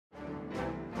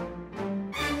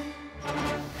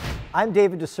I'm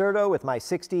David DiCerto with my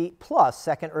 60-plus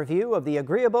second review of the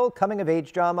agreeable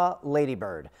coming-of-age drama Lady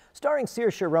Bird, starring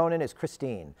Saoirse Ronan as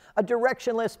Christine, a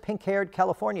directionless, pink-haired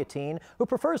California teen who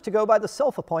prefers to go by the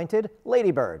self-appointed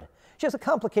Lady Bird. She has a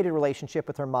complicated relationship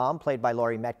with her mom, played by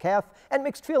Laurie Metcalf, and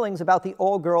mixed feelings about the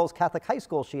all-girls Catholic high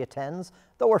school she attends,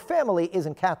 though her family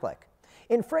isn't Catholic.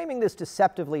 In framing this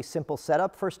deceptively simple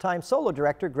setup, first-time solo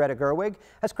director Greta Gerwig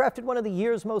has crafted one of the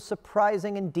year's most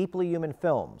surprising and deeply human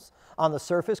films. On the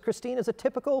surface, Christine is a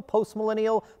typical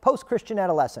post-millennial, post-Christian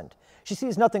adolescent. She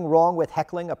sees nothing wrong with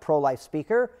heckling a pro-life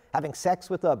speaker, having sex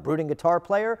with a brooding guitar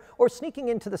player, or sneaking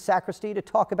into the sacristy to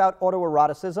talk about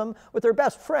autoeroticism with her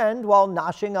best friend while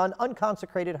noshing on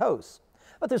unconsecrated hosts.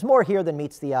 But there's more here than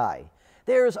meets the eye.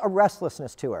 There's a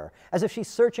restlessness to her, as if she's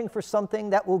searching for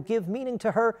something that will give meaning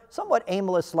to her somewhat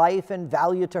aimless life and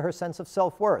value to her sense of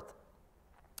self-worth.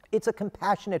 It's a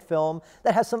compassionate film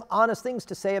that has some honest things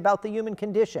to say about the human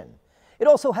condition. It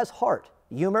also has heart,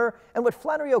 humor, and what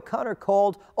Flannery O'Connor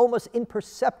called almost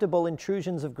imperceptible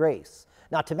intrusions of grace,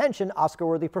 not to mention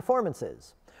Oscar-worthy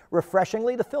performances.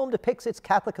 Refreshingly, the film depicts its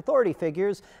Catholic authority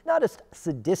figures not as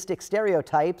sadistic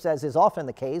stereotypes, as is often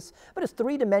the case, but as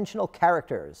three-dimensional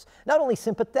characters, not only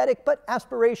sympathetic but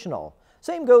aspirational.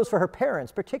 Same goes for her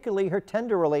parents, particularly her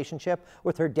tender relationship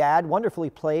with her dad, wonderfully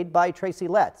played by Tracy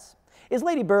Letts. Is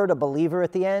Lady Bird a believer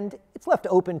at the end? It's left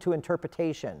open to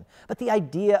interpretation, but the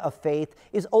idea of faith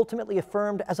is ultimately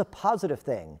affirmed as a positive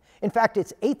thing. In fact,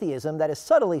 it's atheism that is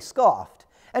subtly scoffed.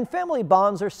 And family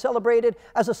bonds are celebrated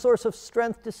as a source of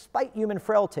strength despite human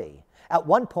frailty. At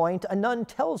one point, a nun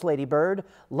tells Lady Bird,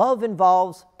 love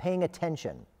involves paying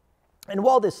attention. And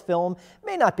while this film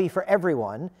may not be for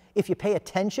everyone, if you pay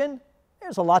attention,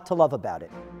 there's a lot to love about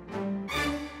it.